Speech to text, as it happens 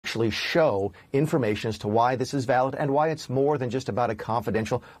actually show information as to why this is valid and why it's more than just about a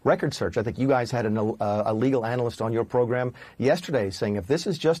confidential record search. I think you guys had a legal analyst on your program yesterday saying if this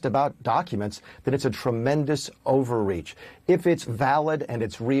is just about documents, then it's a tremendous overreach. If it's valid and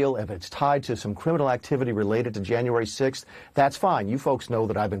it's real, if it's tied to some criminal activity related to January 6th, that's fine. You folks know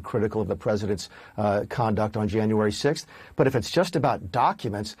that I've been critical of the president's conduct on January 6th. But if it's just about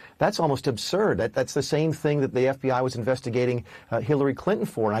documents, that's almost absurd. That's the same thing that the FBI was investigating Hillary Clinton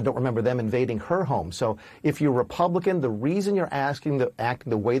for, and I don't remember them invading her home. So if you're Republican, the reason you're acting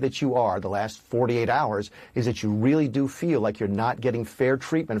the way that you are the last 48 hours is that you really do feel like you're not getting fair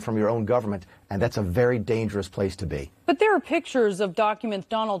treatment from your own government, and that's a very dangerous place to be. But there are pictures of documents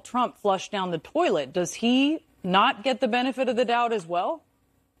Donald Trump flushed down the toilet. Does he not get the benefit of the doubt as well?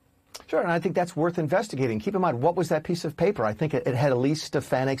 Sure, and I think that's worth investigating. Keep in mind, what was that piece of paper? I think it had Elise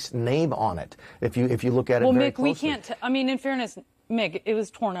Stefanik's name on it, if you look at it very Mick, closely. we can't, I mean, in fairness, Mick, it was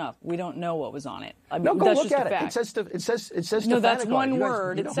torn up. We don't know what was on it. I mean, no, go that's look just at a fact. It says Stefanik. No, that's one on it.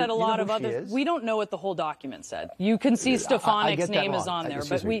 word. It said a lot of other. We don't know what the whole document said. You can see Stefanik's name is on there,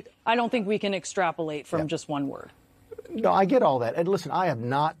 but I don't think we can extrapolate from just one word. No, I get all that. And listen, I am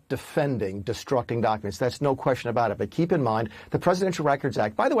not defending destructing documents. That's no question about it. But keep in mind, the Presidential Records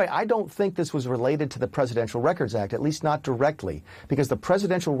Act, by the way, I don't think this was related to the Presidential Records Act, at least not directly, because the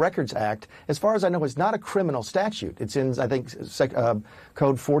Presidential Records Act, as far as I know, is not a criminal statute. It's in, I think,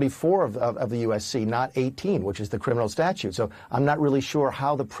 Code 44 of the USC, not 18, which is the criminal statute. So I'm not really sure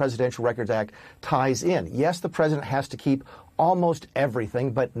how the Presidential Records Act ties in. Yes, the president has to keep almost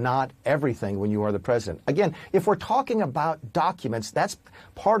everything, but not everything when you are the president. Again, if we're talking about documents, that's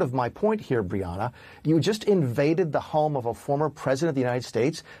part of my point here, Brianna. You just invaded the home of a former president of the United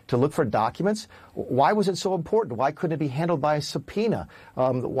States to look for documents. Why was it so important? Why couldn't it be handled by a subpoena?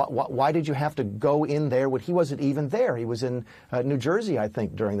 Why did you have to go in there when he wasn't even there? He was in New Jersey, I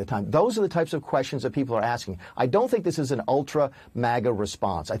think, during the time. Those are the types of questions that people are asking. I don't think this is an ultra MAGA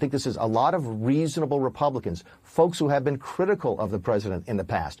response. I think this is a lot of reasonable Republicans, folks who have been critical of the president in the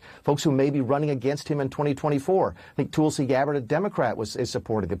past, folks who may be running against him in 2024. I think Tulsi Gabbard, a Democrat, is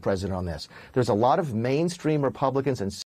supporting the president on this. There's a lot of mainstream Republicans and